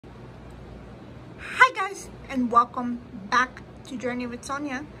Hi guys, and welcome back to Journey with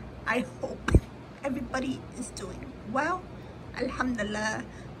Sonia. I hope everybody is doing well. Alhamdulillah,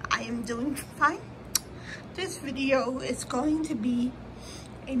 I am doing fine. This video is going to be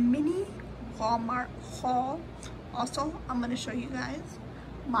a mini Walmart haul. Also, I'm going to show you guys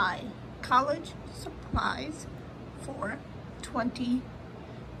my college supplies for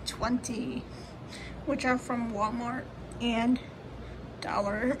 2020, which are from Walmart and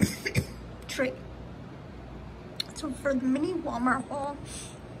Dollar Tree. So for the mini Walmart haul,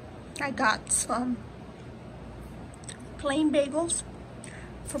 I got some plain bagels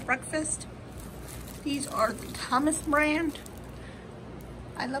for breakfast. These are the Thomas brand.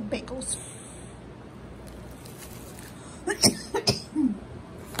 I love bagels.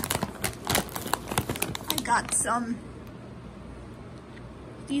 I got some,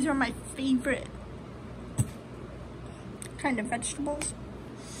 these are my favorite kind of vegetables.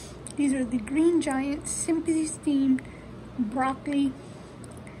 These are the Green Giant Simply Steamed Broccoli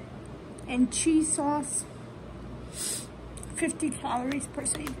and Cheese Sauce. 50 calories per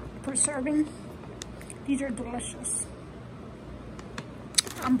serving. These are delicious.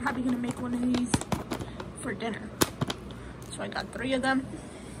 I'm probably gonna make one of these for dinner. So I got 3 of them.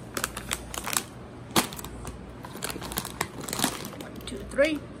 1, 2,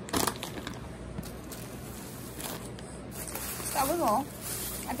 3. So that was all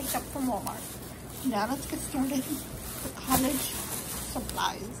I picked up from Walmart. Now let's get started with college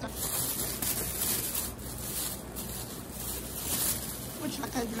supplies, which,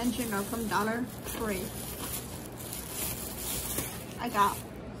 like I mentioned, are from Dollar Tree. I got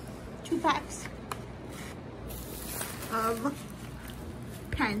 2 packs of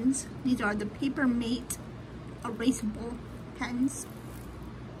pens. These are the Paper Mate erasable pens.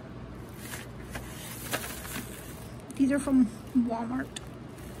 These are from Walmart.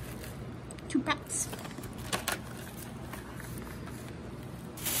 2 packs.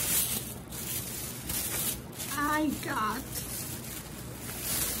 I got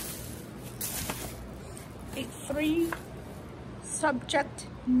a 3-subject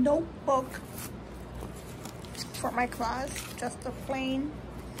notebook for my class, just a plain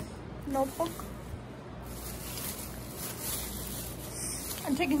notebook.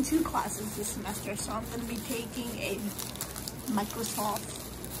 I'm taking 2 classes this semester, so I'm going to be taking a Microsoft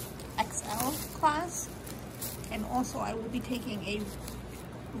Excel class, and also I will be taking a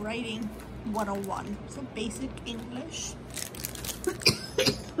writing 101, so basic English.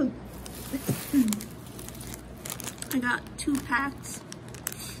 I got 2 packs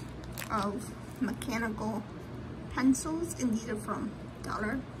of mechanical pencils, and these are from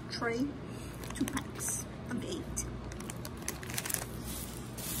Dollar Tree. 2 packs of 8.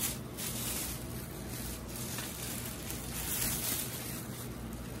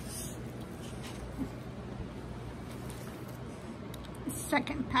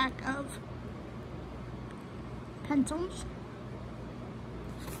 Second pack of pencils.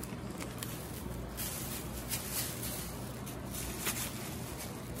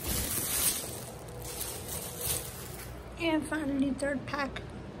 And finally, 3rd pack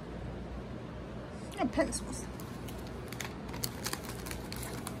of pencils.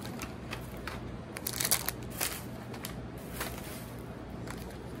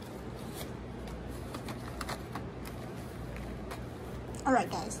 Alright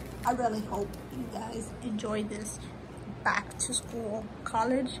guys, I really hope you guys enjoyed this back to school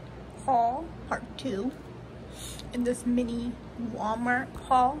college haul part 2 in this mini Walmart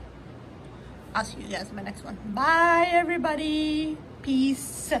haul. I'll see you guys in my next one. Bye everybody.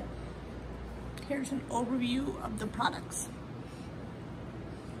 Peace. Here's an overview of the products.